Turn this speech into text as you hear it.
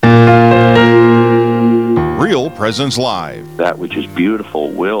Presence Live. That which is beautiful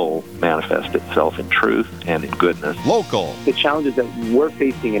will manifest itself in truth and in goodness. Local. The challenges that we're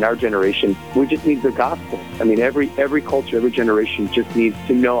facing in our generation, we just need the gospel. I mean, every culture, every generation just needs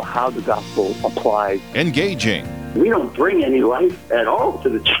to know how the gospel applies. Engaging. We don't bring any life at all to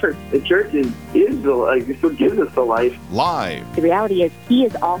the church. The church is the life. It's what gives us the life. Live. The reality is He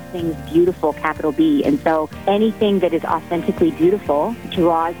is all things beautiful, capital B. And so anything that is authentically beautiful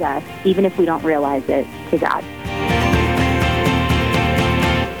draws us, even if we don't realize it, to God.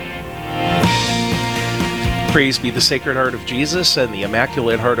 Praise be the Sacred Heart of Jesus and the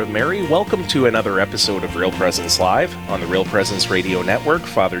Immaculate Heart of Mary. Welcome to another episode of Real Presence Live on the Real Presence Radio Network.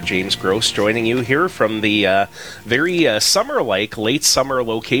 Father James Gross joining you here from the very summer-like, late summer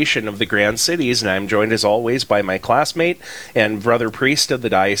location of the Grand Cities, and I'm joined as always by my classmate and brother priest of the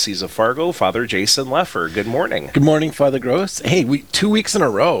Diocese of Fargo, Father Jason Leffer. Good morning. Good morning, Father Gross. Hey, 2 weeks in a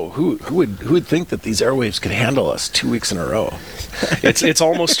row. Who would think that these airwaves could handle us 2 weeks in a row? It's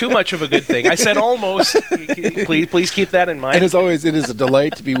almost too much of a good thing. I said almost. Please keep that in mind. And as always, it is a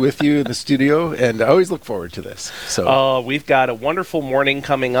delight to be with you in the studio, and I always look forward to this. So, we've got a wonderful morning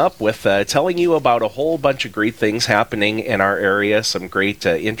coming up with telling you about a whole bunch of great things happening in our area, some great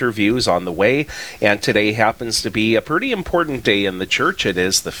interviews on the way, and today happens to be a pretty important day in the church. It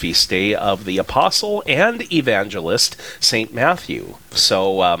is the feast day of the Apostle and Evangelist, St. Matthew.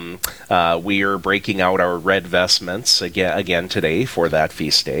 So we are breaking out our red vestments again today for that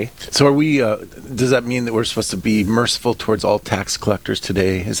feast day. So are we, does that mean that we're supposed to be merciful towards all tax collectors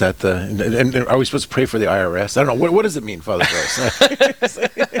today? Is that and are we supposed to pray for the IRS? I don't know. What does it mean, Father Gross?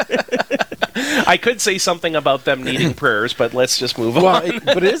 I could say something about them needing prayers, but let's just move on.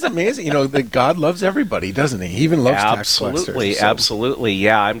 But it is amazing, that God loves everybody, doesn't He? He even loves tax collectors. Absolutely.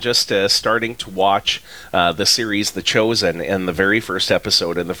 Yeah, I'm just starting to watch the series The Chosen, and the very first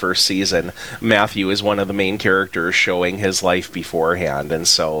episode in the first season, Matthew is one of the main characters showing his life beforehand, and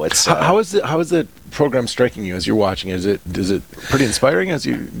so it's... How is the program striking you as you're watching? Is it pretty inspiring as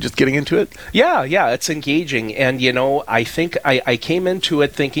you just getting into it? Yeah, it's engaging, and I think I came into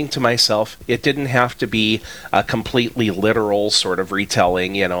it thinking to myself, it didn't have to be a completely literal sort of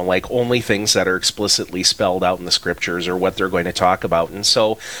retelling, like only things that are explicitly spelled out in the scriptures or what they're going to talk about. And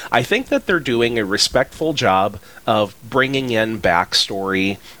so I think that they're doing a respectful job of bringing in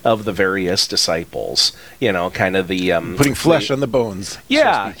backstory of the various disciples, kind of the... putting flesh on the bones.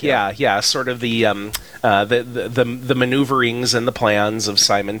 Yeah, sort of the maneuverings and the plans of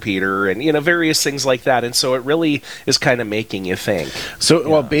Simon Peter and, various things like that. And so it really is kind of making you think. So,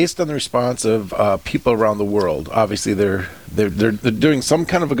 well, based on the response of people around the world, obviously they're doing some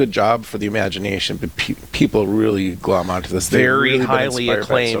kind of a good job for the imagination, but people really glom onto this. Very really highly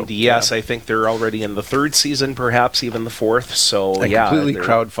acclaimed. Yes, yeah. I think they're already in the third season, perhaps even the fourth. So, and completely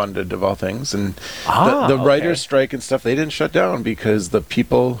crowdfunded of all things. And the writers' strike and stuff, they didn't shut down because the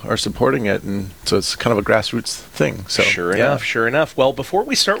people are supporting it, and so it's kind of a grassroots thing. So Sure enough. Well, before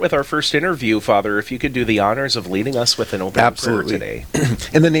we start with our first interview, Father, if you could do the honors of leading us with an opening prayer today.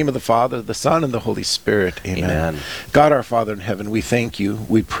 In the name of the Father, the Son, and the Holy Spirit. Amen. God, our Father in heaven, we thank you,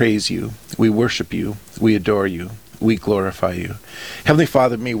 we praise you, we worship you, we adore you, we glorify you. Heavenly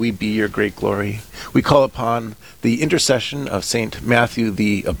Father, may we be your great glory. We call upon the intercession of St. Matthew,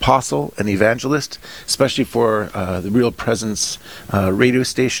 the Apostle and Evangelist, especially for the Real Presence radio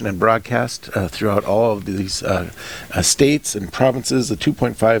station and broadcast throughout all of these states and provinces, the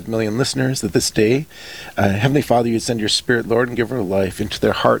 2.5 million listeners that this day. Heavenly Father, you send your Spirit, Lord, and give her life into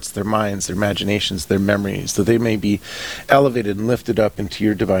their hearts, their minds, their imaginations, their memories, that they may be elevated and lifted up into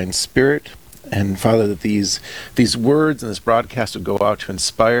your divine Spirit. And Father, that these words and this broadcast would go out to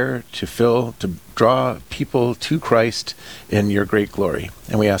inspire, to fill, to draw people to Christ in your great glory.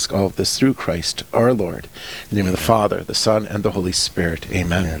 And we ask all of this through Christ, our Lord. In the name of the Father, the Son, and the Holy Spirit.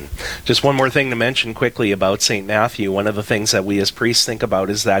 Amen. Just one more thing to mention quickly about St. Matthew. One of the things that we as priests think about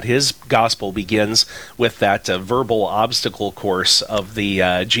is that his gospel begins with that verbal obstacle course of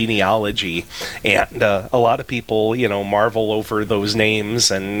the genealogy. And a lot of people, marvel over those names.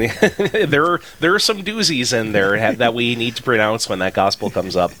 And there are some doozies in there that we need to pronounce when that gospel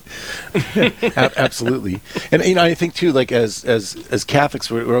comes up. Absolutely. And I think too, like as Catholics,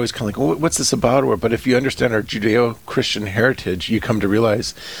 we're always kind of like, well, what's this about? But if you understand our Judeo-Christian heritage, you come to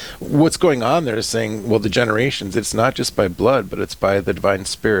realize what's going on there is saying, well, the generations, it's not just by blood, but it's by the divine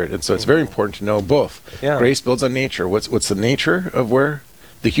Spirit. And so it's very important to know both. Yeah. Grace builds on nature. What's the nature of where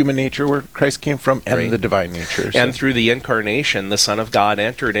the human nature where Christ came from and Right. the divine nature. So. And through the incarnation, the Son of God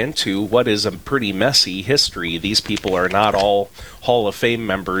entered into what is a pretty messy history. These people are not all Hall of Fame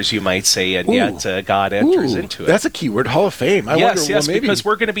members, you might say, and yet God enters into it. That's a key word, Hall of Fame. I Yes, wonder, yes, well, maybe... because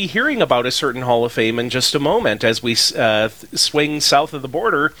we're going to be hearing about a certain Hall of Fame in just a moment as we swing south of the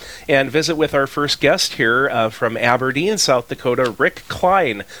border and visit with our first guest here from Aberdeen, South Dakota, Rick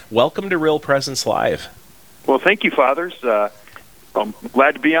Kline. Welcome to Real Presence Live. Well, thank you, Fathers. I'm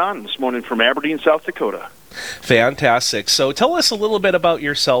glad to be on this morning from Aberdeen, South Dakota. Fantastic. So tell us a little bit about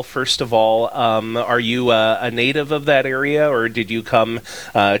yourself, first of all. Are you a native of that area, or did you come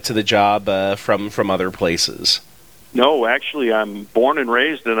to the job from other places? No, actually, I'm born and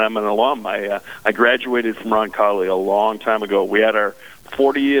raised, and I'm an alum. I graduated from Roncalli a long time ago. We had our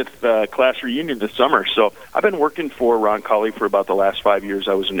 40th class reunion this summer, so I've been working for Roncalli for about the last 5 years.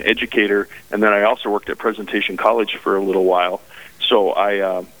 I was an educator, and then I also worked at Presentation College for a little while. So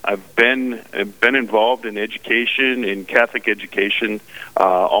I've been involved in education, in Catholic education,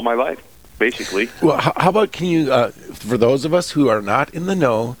 all my life, basically. Well, how about, can you, for those of us who are not in the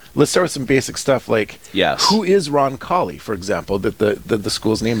know, let's start with some basic stuff like, yes, who is Roncalli, for example, that the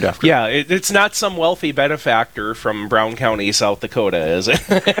school's named after? Yeah, it's not some wealthy benefactor from Brown County, South Dakota, is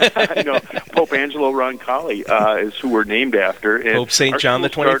it? No, Pope Angelo Roncalli is who we're named after. And Pope St. John the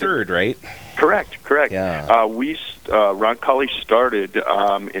 23rd, right? Correct. Yeah. Roncalli started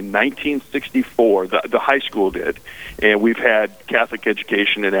in 1964. The high school did, and we've had Catholic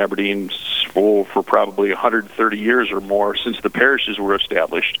education in Aberdeen for probably 130 years or more since the parishes were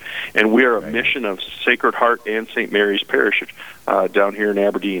established. And we are a mission of Sacred Heart and St. Mary's Parish down here in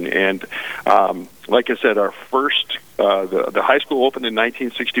Aberdeen. And like I said, our first the high school opened in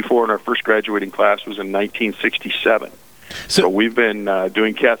 1964, and our first graduating class was in 1967. So we've been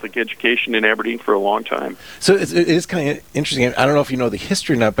doing Catholic education in Aberdeen for a long time. So it is kind of interesting. I don't know if you know the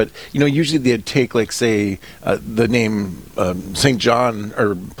history or not, but usually they'd take, like, say, the name St. John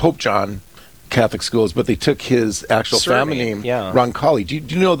or Pope John Catholic schools, but they took his actual family name, Roncalli. Do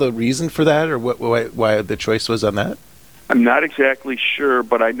you know the reason for that, or why the choice was on that? I'm not exactly sure,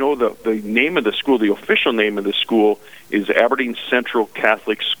 but I know the name of the school, the official name of the school, is Aberdeen Central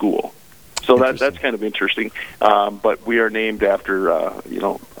Catholic School. So that's kind of interesting. But we are named after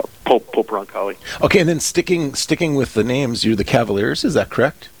Pope Roncalli. Okay, and then sticking with the names, you're the Cavaliers. Is that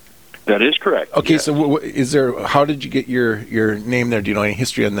correct? That is correct. Okay, yes. So how did you get your name there? Do you know any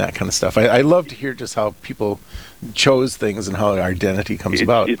history on that kind of stuff? I love to hear just how people chose things and how their identity comes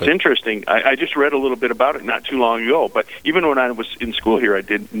about. It's interesting. I just read a little bit about it not too long ago, but even when I was in school here, I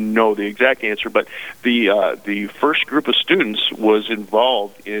didn't know the exact answer. But the first group of students was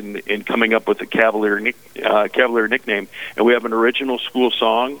involved in coming up with the Cavalier nickname, and we have an original school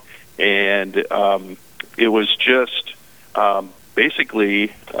song, and it was just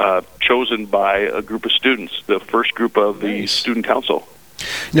basically chosen by a group of students, the first group of the student council.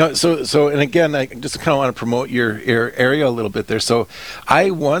 So and again, I just kind of want to promote your area a little bit there. So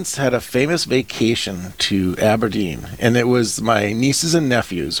I once had a famous vacation to Aberdeen, and it was my nieces and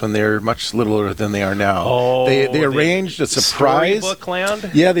nephews when they were much littler than they are now. Oh, they arranged a surprise. Storybook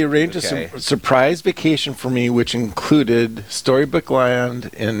Land? Yeah, they arranged a surprise vacation for me, which included Storybook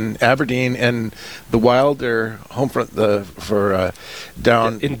Land in Aberdeen and the Wilder Homefront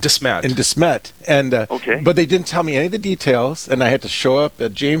down in Desmet. And but they didn't tell me any of the details, and I had to show up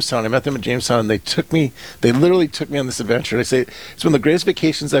at Jamestown. I met them at Jamestown, and they literally took me on this adventure. And I say, it's one of the greatest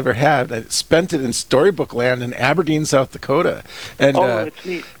vacations I ever had. I spent it in Storybook Land in Aberdeen, South Dakota. And that's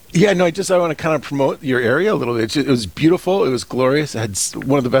neat. Yeah, no, I want to kind of promote your area a little bit. It was beautiful. It was glorious. I had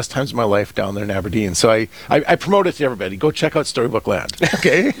one of the best times of my life down there in Aberdeen. So I promote it to everybody. Go check out Storybook Land.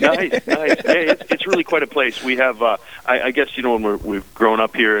 Okay? Nice. Yeah, it's really quite a place. We have, I guess, when we've grown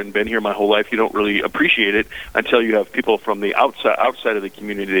up here and been here my whole life, you don't really appreciate it until you have people from the outside of the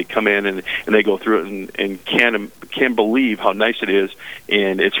community. They come in and they go through it and can't believe how nice it is,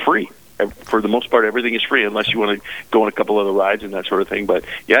 and it's free. For the most part, everything is free unless you want to go on a couple other rides and that sort of thing. But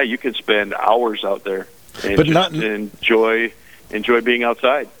yeah, you can spend hours out there and enjoy being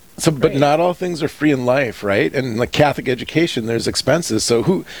outside. So, but not all things are free in life, right? And like Catholic education, there's expenses. So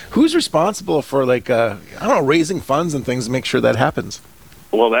who's responsible for raising funds and things to make sure that happens?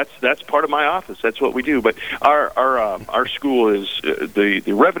 Well, that's part of my office. That's what we do. But our school is the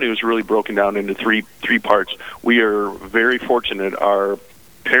revenue is really broken down into three parts. We are very fortunate. Our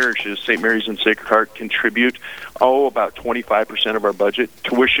parishes, St. Mary's and Sacred Heart, contribute about 25% of our budget.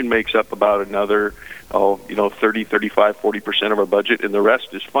 Tuition makes up about another 30, 35, 40% of our budget, and the rest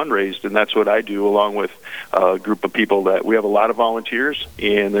is fundraised, and that's what I do along with a group of people that we have a lot of volunteers,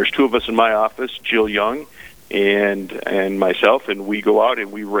 and there's two of us in my office, Jill Young and myself, and we go out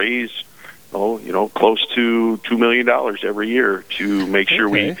and we raise, close to $2 million every year to make sure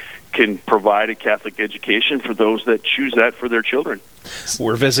we can provide a Catholic education for those that choose that for their children.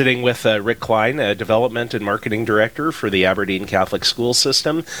 We're visiting with Rick Kline, Development and Marketing Director for the Aberdeen Catholic School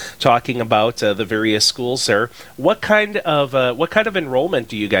System, talking about the various schools there. What kind of enrollment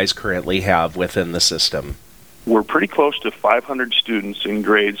do you guys currently have within the system? We're pretty close to 500 students in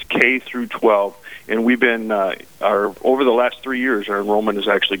grades K through 12, and we've been over the last 3 years, our enrollment has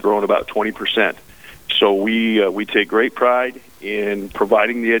actually grown about 20%. So we take great pride in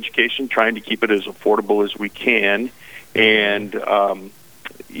providing the education, trying to keep it as affordable as we can, and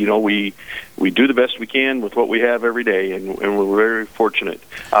we do the best we can with what we have every day, and we're very fortunate.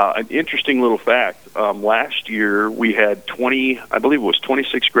 An interesting little fact: last year we had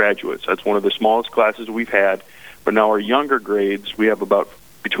 26 graduates. That's one of the smallest classes we've had. But now our younger grades, we have about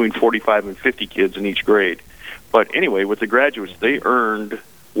between 45 and 50 kids in each grade. But anyway, with the graduates, they earned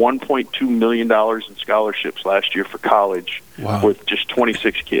 $1.2 million in scholarships last year for college. Wow. With just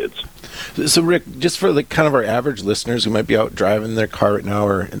 26 kids. So, Rick, just for kind of our average listeners who might be out driving their car right now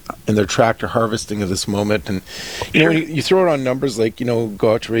or in their tractor harvesting at this moment, and when you throw it on numbers like,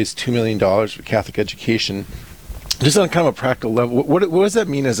 go out to raise $2 million for Catholic education, just on kind of a practical level, what does that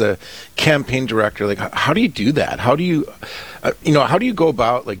mean as a campaign director? Like, how do you do that? How do you, how do you go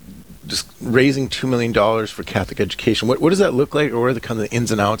about, like, just raising $2 million for Catholic education? What does that look like, or what are the kind of the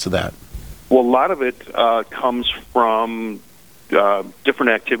ins and outs of that? Well, a lot of it comes from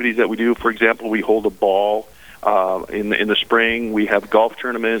different activities that we do. For example, we hold a ball in the spring. We have golf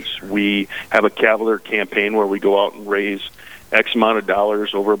tournaments. We have a Cavalier campaign where we go out and raise X amount of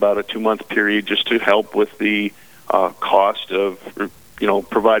dollars over about a 2-month period just to help with the cost of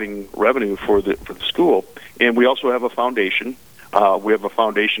providing revenue for the school. And we also have a foundation. We have a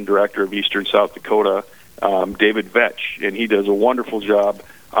foundation director of Eastern South Dakota, David Vetch, and he does a wonderful job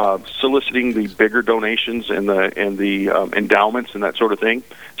soliciting the bigger donations and the endowments and that sort of thing.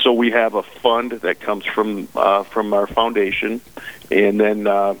 So we have a fund that comes from our foundation, and then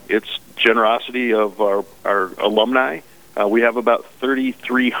it's generosity of our alumni. We have about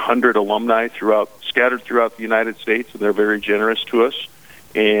 3,300 alumni scattered throughout the United States, and they're very generous to us.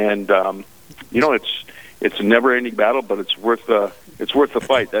 And it's a never-ending battle, but it's worth the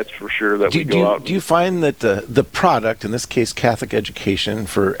fight. That's for sure. That we go out. Do you find that the product, in this case, Catholic education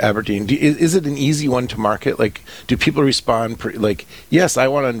for Aberdeen, is it an easy one to market? Like, do people respond like, yes, I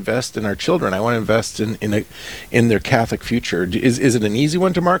want to invest in our children. I want to invest in their Catholic future. Is it an easy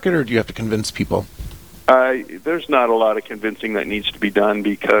one to market, or do you have to convince people? There's not a lot of convincing that needs to be done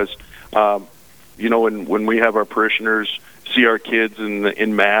because, when we have our parishioners see our kids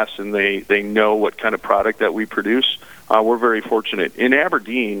in Mass and they know what kind of product that we produce, we're very fortunate. In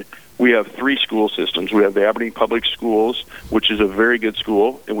Aberdeen, we have 3 school systems. We have the Aberdeen Public Schools, which is a very good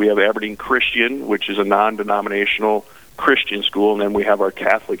school, and we have Aberdeen Christian, which is a non-denominational Christian school, and then we have our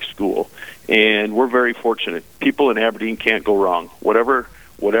Catholic school. And we're very fortunate. People in Aberdeen can't go wrong. Whatever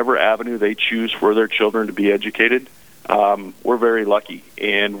avenue they choose for their children to be educated, we're very lucky.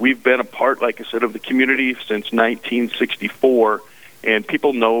 And we've been a part, like I said, of the community since 1964, and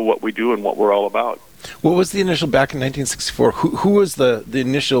people know what we do and what we're all about. What was the initial, back in 1964, who was the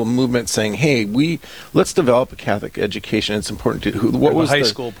initial movement saying, hey, let's develop a Catholic education, it's important to, what was the high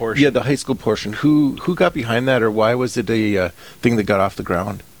school portion? Yeah, the high school portion. Who got behind that, or why was it a thing that got off the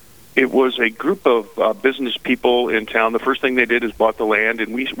ground? It was a group of business people in town. The first thing they did is bought the land,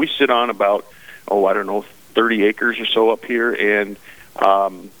 and we sit on about, 30 acres or so up here, and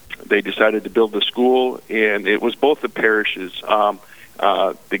they decided to build the school, and it was both the parishes.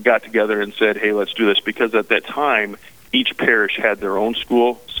 They got together and said, hey, let's do this, because at that time, each parish had their own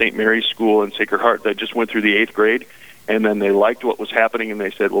school, St. Mary's School and Sacred Heart, that just went through the 8th grade, and then they liked what was happening, and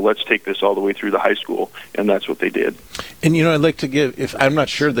they said, well, let's take this all the way through the high school, and that's what they did. And, I'd like to give, if I'm not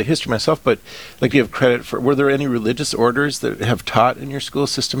sure the history myself, but I'd like to give credit for, were there any religious orders that have taught in your school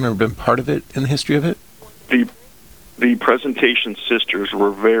system or been part of it in the history of it? The Presentation Sisters were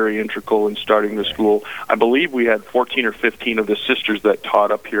very integral in starting the school. I believe we had 14 or 15 of the sisters that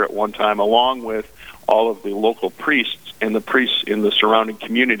taught up here at one time, along with all of the local priests, and the priests in the surrounding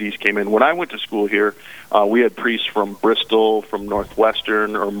communities came in. When I went to school here, we had priests from Bristol, from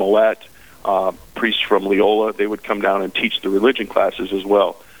Northwestern or Millette, priests from Leola. They would come down and teach the religion classes as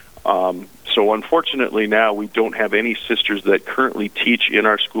well. So unfortunately now we don't have any sisters that currently teach in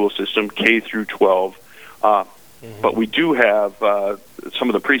our school system, K through 12. But we do have some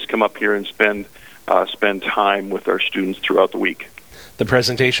of the priests come up here and spend time with our students throughout the week. The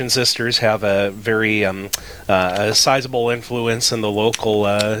Presentation Sisters have a very sizable influence in the local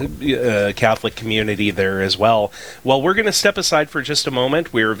Catholic community there as well. Well, we're going to step aside for just a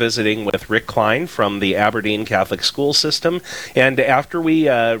moment. We're visiting with Rick Kline from the Aberdeen Catholic School System, and after we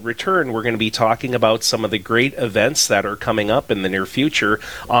return, we're going to be talking about some of the great events that are coming up in the near future,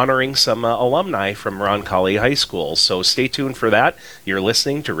 honoring some alumni from Roncalli High School. So stay tuned for that. You're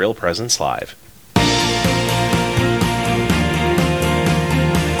listening to Real Presence Live.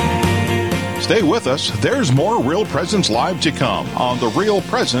 Stay with us. There's more Real Presence Live to come on the Real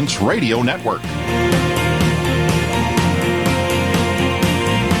Presence Radio Network.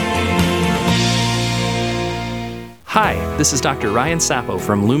 Hi, this is Dr. Ryan Sappo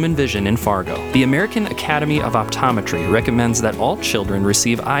from Lumen Vision in Fargo. The American Academy of Optometry recommends that all children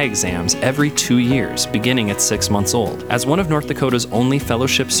receive eye exams every 2 years, beginning at 6 months old. As one of North Dakota's only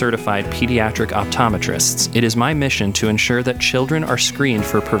fellowship-certified pediatric optometrists, it is my mission to ensure that children are screened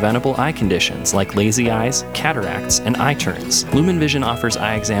for preventable eye conditions like lazy eyes, cataracts, and eye turns. Lumen Vision offers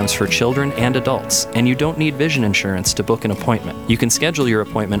eye exams for children and adults, and you don't need vision insurance to book an appointment. You can schedule your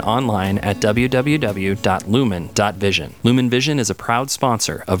appointment online at www.lumen.vision. Lumen Vision is a proud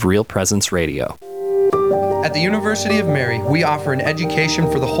sponsor of Real Presence Radio. At the University of Mary, we offer an education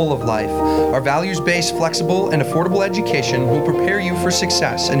for the whole of life. Our values-based, flexible, and affordable education will prepare you for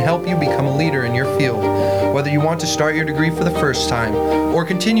success and help you become a leader in your field. Whether you want to start your degree for the first time or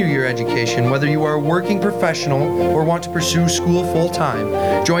continue your education, whether you are a working professional or want to pursue school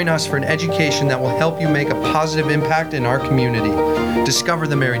full-time, join us for an education that will help you make a positive impact in our community. Discover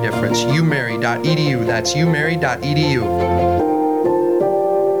the Mary difference. umary.edu. That's umary.edu.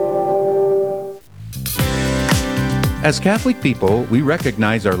 As Catholic people, we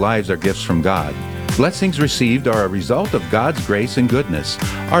recognize our lives are gifts from God. Blessings received are a result of God's grace and goodness.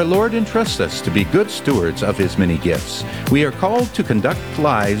 Our Lord entrusts us to be good stewards of His many gifts. We are called to conduct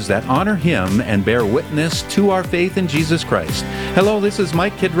lives that honor Him and bear witness to our faith in Jesus Christ. Hello, this is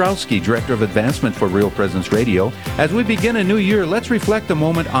Mike Kidrowski, Director of Advancement for Real Presence Radio. As we begin a new year, let's reflect a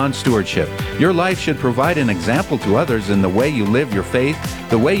moment on stewardship. Your life should provide an example to others in the way you live your faith,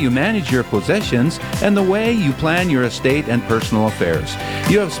 the way you manage your possessions, and the way you plan your estate and personal affairs.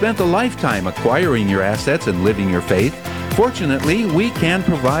 You have spent a lifetime acquiring your assets and living your faith. Fortunately, we can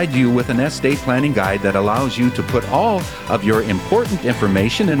provide you with an estate planning guide that allows you to put all of your important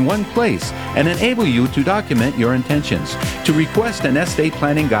information in one place and enable you to document your intentions. To request an estate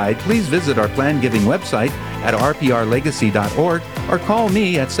planning guide, please visit our plan giving website at rprlegacy.org or call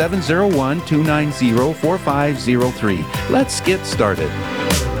me at 701-290-4503. Let's get started.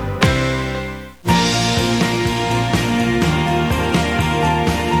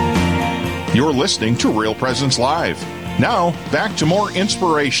 You're listening to Real Presence Live. Now, back to more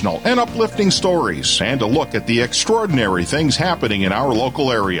inspirational and uplifting stories and a look at the extraordinary things happening in our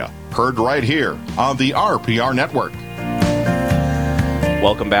local area. Heard right here on the RPR Network.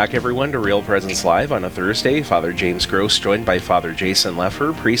 Welcome back, everyone, to Real Presence Live on a Thursday. Father James Gross, joined by Father Jason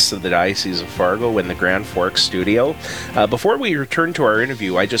Leffer, priests of the Diocese of Fargo in the Grand Forks studio. Before we return to our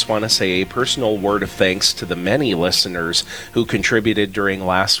interview, I just want to say a personal word of thanks to the many listeners who contributed during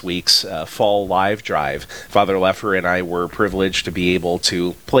last week's fall live drive. Father Leffer and I were privileged to be able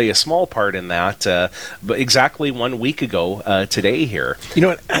to play a small part in that exactly 1 week ago today here. You know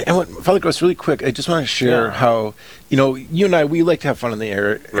what, Father Gross, really quick, I just want to share how, you know, you and I, we like to have fun in the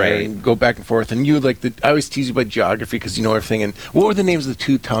air and go back and forth. And you I always tease you about geography because you know everything. And what were the names of the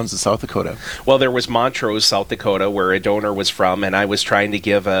two towns in South Dakota? Well, there was Montrose, South Dakota, where a donor was from, and I was trying to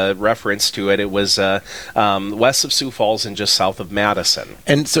give a reference to it. It was west of Sioux Falls and just south of Madison.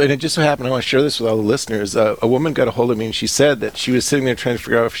 And it just so happened, I want to share this with all the listeners. A woman got a hold of me and she said that she was sitting there trying to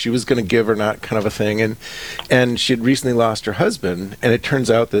figure out if she was going to give or not, kind of a thing. And she had recently lost her husband, and it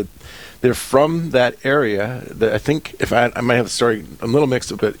turns out that they're from that area. I think, if I might have the story a little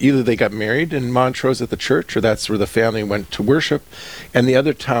mixed up, but either they got married in Montrose at the church, or that's where the family went to worship. And the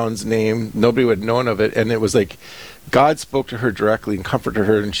other town's name, nobody would have known of it. And it was like God spoke to her directly and comforted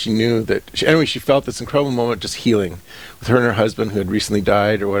her, and she knew that. She felt this incredible moment, just healing with her and her husband who had recently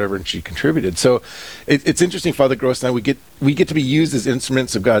died or whatever, and she contributed. So it's interesting, Father Gross and I, we get to be used as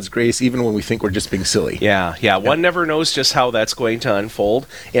instruments of God's grace, even when we think we're just being silly. Yeah. One never knows just how that's going to unfold.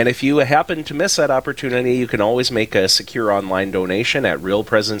 And if you happen to miss that opportunity, you can always make a secure online donation at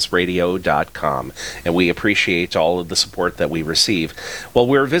realpresenceradio.com, and we appreciate all of the support that we receive. Well,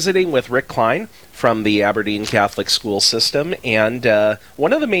 we're visiting with Rick Kline from the Aberdeen Catholic School System, and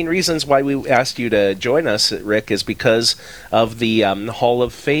one of the main reasons why we asked you to join us, Rick, is because of the Hall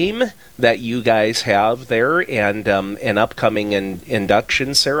of Fame that you guys have there and an upcoming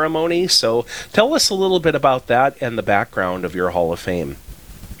induction ceremony. So tell us a little bit about that and the background of your Hall of Fame.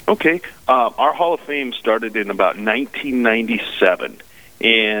 Okay. Our Hall of Fame started in about 1997,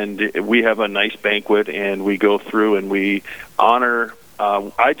 and we have a nice banquet, and we go through and we honor.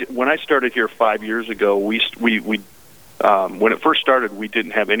 When I started here 5 years ago, we when it first started, we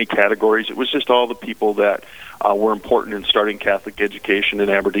didn't have any categories. It was just all the people that were important in starting Catholic education in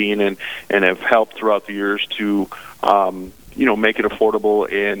Aberdeen and have helped throughout the years to make it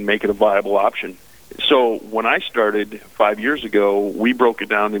affordable and make it a viable option. So when I started 5 years ago, we broke it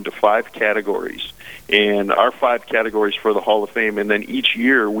down into 5 categories, and our 5 categories for the Hall of Fame, and then each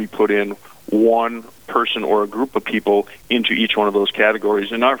year we put in one person or a group of people into each one of those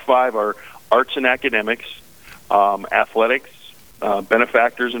categories. And our 5 are arts and academics, athletics,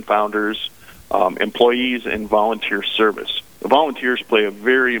 benefactors and founders, employees, and volunteer service. The volunteers play a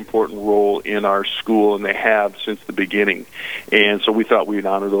very important role in our school, and they have since the beginning. And so we thought we'd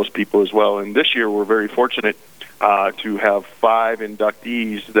honor those people as well. And this year we're very fortunate to have 5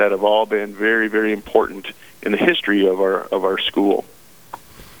 inductees that have all been very, very important in the history of our school.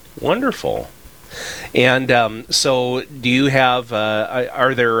 Wonderful. And so do you have,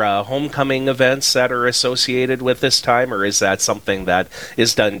 are there homecoming events that are associated with this time, or is that something that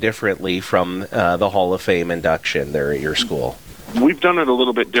is done differently from the Hall of Fame induction there at your school? We've done it a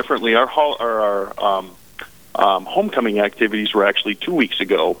little bit differently. Our homecoming activities were actually 2 weeks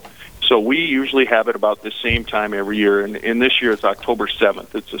ago. So we usually have it about the same time every year, and this year it's October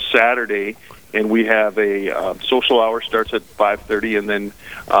 7th. It's a Saturday, and we have a social hour starts at 5:30, and then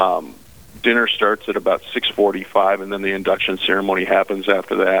dinner starts at about 6:45, and then the induction ceremony happens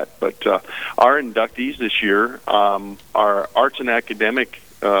after that. But our inductees this year, our arts and academic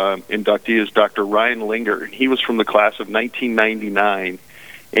inductee is Dr. Ryan Linger. He was from the class of 1999,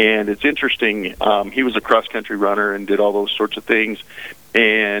 and it's interesting. He was a cross-country runner and did all those sorts of things,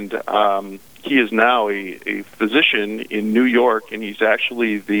 and he is now a physician in New York, and he's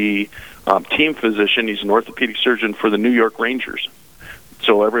actually the team physician. He's an orthopedic surgeon for the New York Rangers.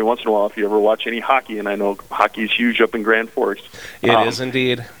 So every once in a while, if you ever watch any hockey, and I know hockey is huge up in Grand Forks. It is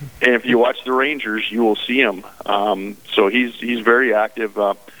indeed. And if you watch the Rangers, you will see him. So he's very active.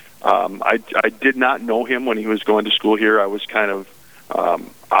 I did not know him when he was going to school here. I was kind of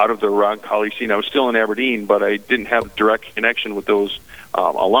out of the Roncalli scene. I was still in Aberdeen, but I didn't have a direct connection with those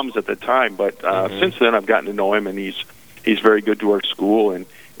alums at the time. But since then, I've gotten to know him, and he's very good to our school, and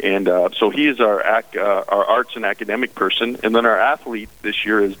so he is our arts and academic person. And then our athlete this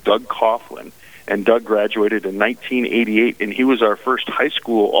year is Doug Coughlin, and Doug graduated in 1988, and he was our first high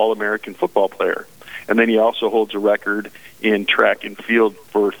school All-American football player. And then he also holds a record in track and field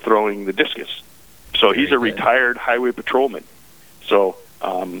for throwing the discus. So he's a retired highway patrolman. So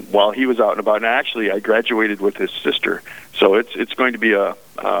while he was out and about, and actually I graduated with his sister, so it's going to be a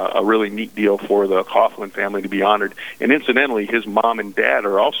really neat deal for the Coughlin family to be honored. And incidentally, his mom and dad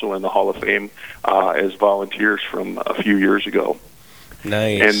are also in the Hall of Fame as volunteers from a few years ago.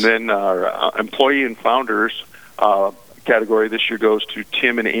 Nice. And then our employee and founders category this year goes to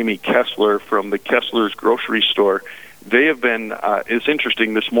Tim and Amy Kessler from the Kessler's Grocery Store. They have been, it's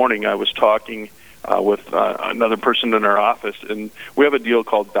interesting, this morning I was talking with another person in our office, and we have a deal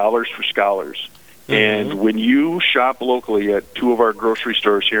called Dollars for Scholars. Mm-hmm. And when you shop locally at 2 of our grocery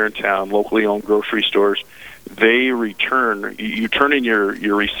stores here in town, locally owned grocery stores, they return, you turn in your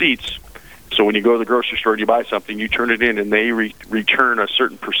receipts. So when you go to the grocery store and you buy something, you turn it in, and they return a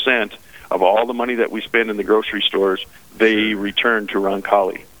certain percent of all the money that we spend in the grocery stores. They return to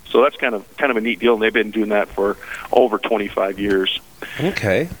Roncalli. So that's kind of a neat deal, and they've been doing that for over 25 years.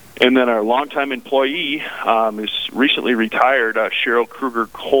 Okay. And then our longtime employee is recently retired, Cheryl Kruger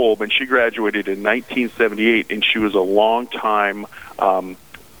Kolb, and she graduated in 1978, and she was a longtime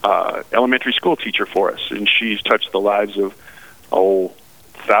elementary school teacher for us, and she's touched the lives of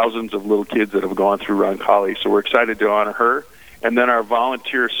thousands of little kids that have gone through Roncalli. So we're excited to honor her. And then our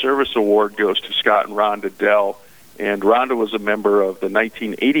volunteer service award goes to Scott and Rhonda Dell, and Rhonda was a member of the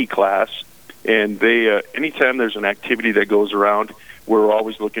 1980 class, and they anytime there's an activity that goes around, we're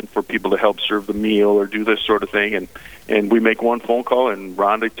always looking for people to help serve the meal or do this sort of thing, and we make one phone call, and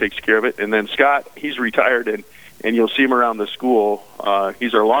Rhonda takes care of it. And then Scott, he's retired, and you'll see him around the school.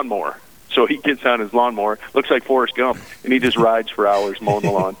 He's our lawnmower. So he gets on his lawnmower, looks like Forrest Gump, and he just rides for hours mowing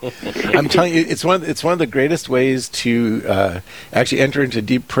the lawn. I'm telling you, it's one of the greatest ways to actually enter into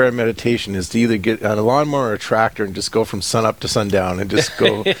deep prayer meditation is to either get on a lawnmower or a tractor and just go from sun up to sundown and just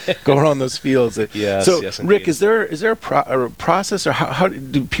go around those fields. Yes, so, yes, Rick, is there a process, or how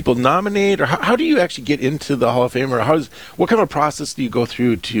do people nominate, or how do you actually get into the Hall of Fame, or what kind of process do you go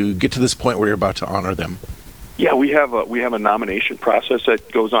through to get to this point where you're about to honor them? Yeah, we have a nomination process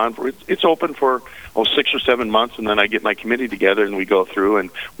that goes on for it's open for 6 or 7 months, and then I get my committee together and we go through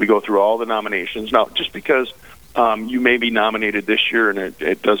all the nominations. Now, just because you may be nominated this year and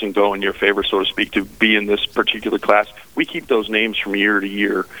it doesn't go in your favor, so to speak, to be in this particular class, we keep those names from year to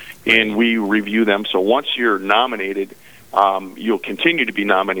year and we review them. So once you're nominated, you'll continue to be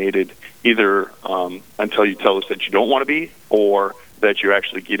nominated either until you tell us that you don't want to be, or that you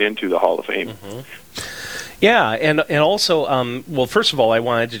actually get into the Hall of Fame. Mm-hmm. Yeah, and also, well, first of all, I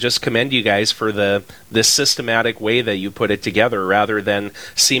wanted to just commend you guys for this systematic way that you put it together, rather than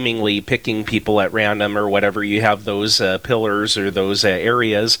seemingly picking people at random or whatever. You have those pillars or those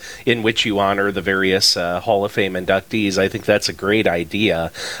areas in which you honor the various Hall of Fame inductees. I think that's a great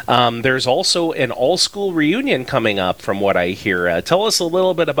idea. There's also an all-school reunion coming up, from what I hear. Tell us a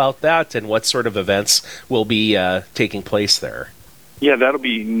little bit about that and what sort of events will be taking place there. Yeah, that'll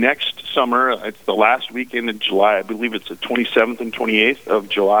be next summer. It's the last weekend in July. I believe it's the 27th and 28th of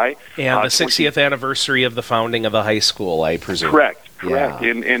July. And the 60th anniversary of the founding of the high school, I presume. Correct. Yeah.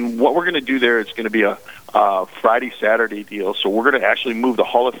 And what we're going to do there, it's going to be a Friday, Saturday deal. So we're going to actually move the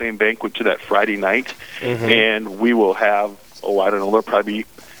Hall of Fame banquet to that Friday night. Mm-hmm. And we will have, I don't know, there'll probably be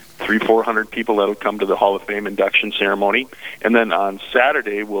 300-400 people that'll come to the Hall of Fame induction ceremony. And then on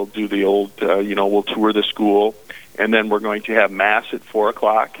Saturday, we'll do the old, we'll tour the school. And then we're going to have Mass at 4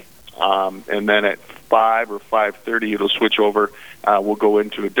 o'clock. And then at 5 or 5:30, it'll switch over. We'll go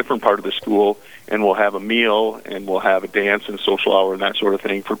into a different part of the school, and we'll have a meal, and we'll have a dance and social hour and that sort of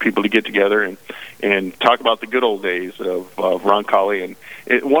thing for people to get together and talk about the good old days of Roncalli.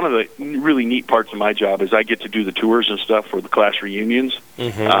 And one of the really neat parts of my job is I get to do the tours and stuff for the class reunions.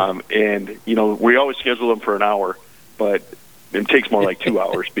 Mm-hmm. And, we always schedule them for an hour, but it takes more like 2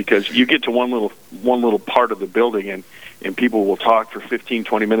 hours, because you get to one little part of the building and people will talk for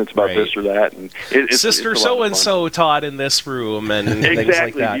 15-20 minutes about this or that, and Sister so and so taught in this room and exactly. Things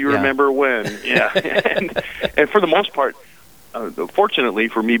like that. Do you remember when? Yeah. and for the most part, fortunately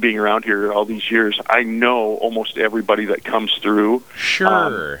for me being around here all these years, I know almost everybody that comes through.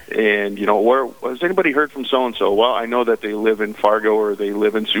 Sure. And where has anybody heard from so and so? Well, I know that they live in Fargo, or they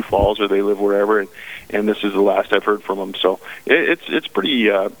live in Sioux Falls, or they live wherever, and this is the last I've heard from them. So it's pretty.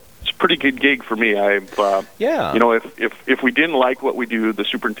 It's a pretty good gig for me. If we didn't like what we do, the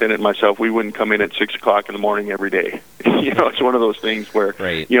superintendent and myself, we wouldn't come in at 6 o'clock in the morning every day. It's one of those things where,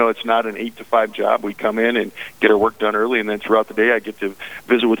 it's not an 8 to 5 job. We come in and get our work done early, and then throughout the day I get to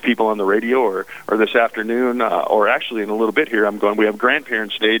visit with people on the radio, or this afternoon, or actually in a little bit here, we have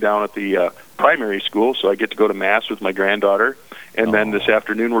grandparents' day down at the primary school, so I get to go to Mass with my granddaughter. And then this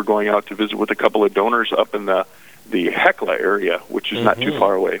afternoon we're going out to visit with a couple of donors up in the Hecla area, which is not too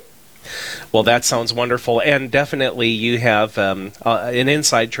far away. Well, that sounds wonderful, and definitely you have an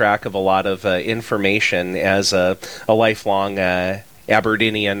inside track of a lot of information as a lifelong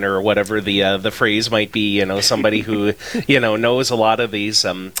Aberdeenian, or whatever the phrase might be. Somebody who knows a lot of these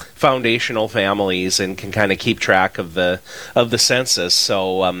foundational families and can kind of keep track of the census.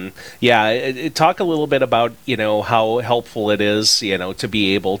 So talk a little bit about how helpful it is to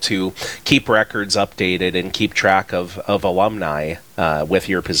be able to keep records updated and keep track of alumni with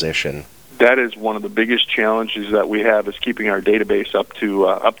your position. That is one of the biggest challenges that we have, is keeping our database up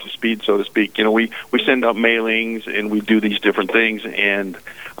to speed, so to speak. We send out mailings and we do these different things, and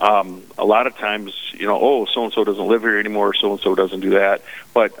a lot of times, so and so doesn't live here anymore, so and so doesn't do that.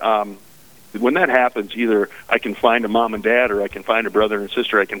 But when that happens, either I can find a mom and dad, or I can find a brother and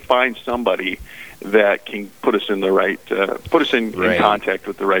sister. I can find somebody that can put us in in contact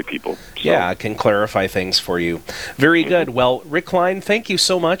with the right people. So. Yeah, it can clarify things for you. Very good. Well, Rick Kline, thank you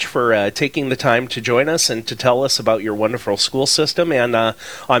so much for taking the time to join us and to tell us about your wonderful school system. And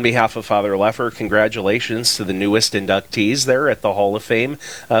on behalf of Father Leffer, congratulations to the newest inductees there at the Hall of Fame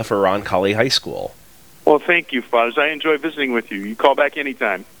for Roncalli High School. Well, thank you, Fathers. I enjoy visiting with you. You call back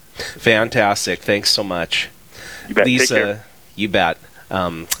anytime. Fantastic. Thanks so much. You bet. Take care. You bet.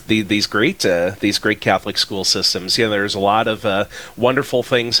 these great Catholic school systems. There's a lot of wonderful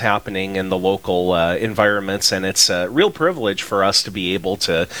things happening in the local environments, and it's a real privilege for us to be able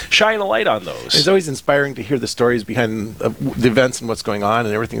to shine a light on those. It's always inspiring to hear the stories behind the events and what's going on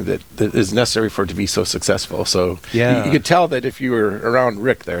and everything that is necessary for it to be so successful. So you could tell that if you were around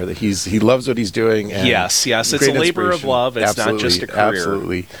Rick there, that he loves what he's doing. And yes, it's a labor of love. It's not just a career.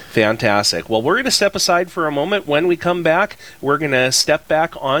 Absolutely. Fantastic. Well, we're going to step aside for a moment. When we come back, we're going to step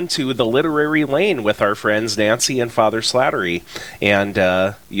back onto the literary lane with our friends Nancy and Father Slattery.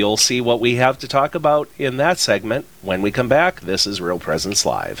 And you'll see what we have to talk about in that segment when we come back. This is Real Presence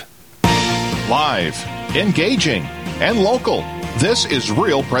Live. Live, engaging, and local. This is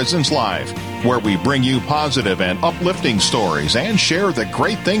Real Presence Live, where we bring you positive and uplifting stories and share the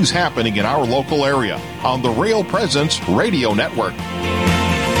great things happening in our local area on the Real Presence Radio Network.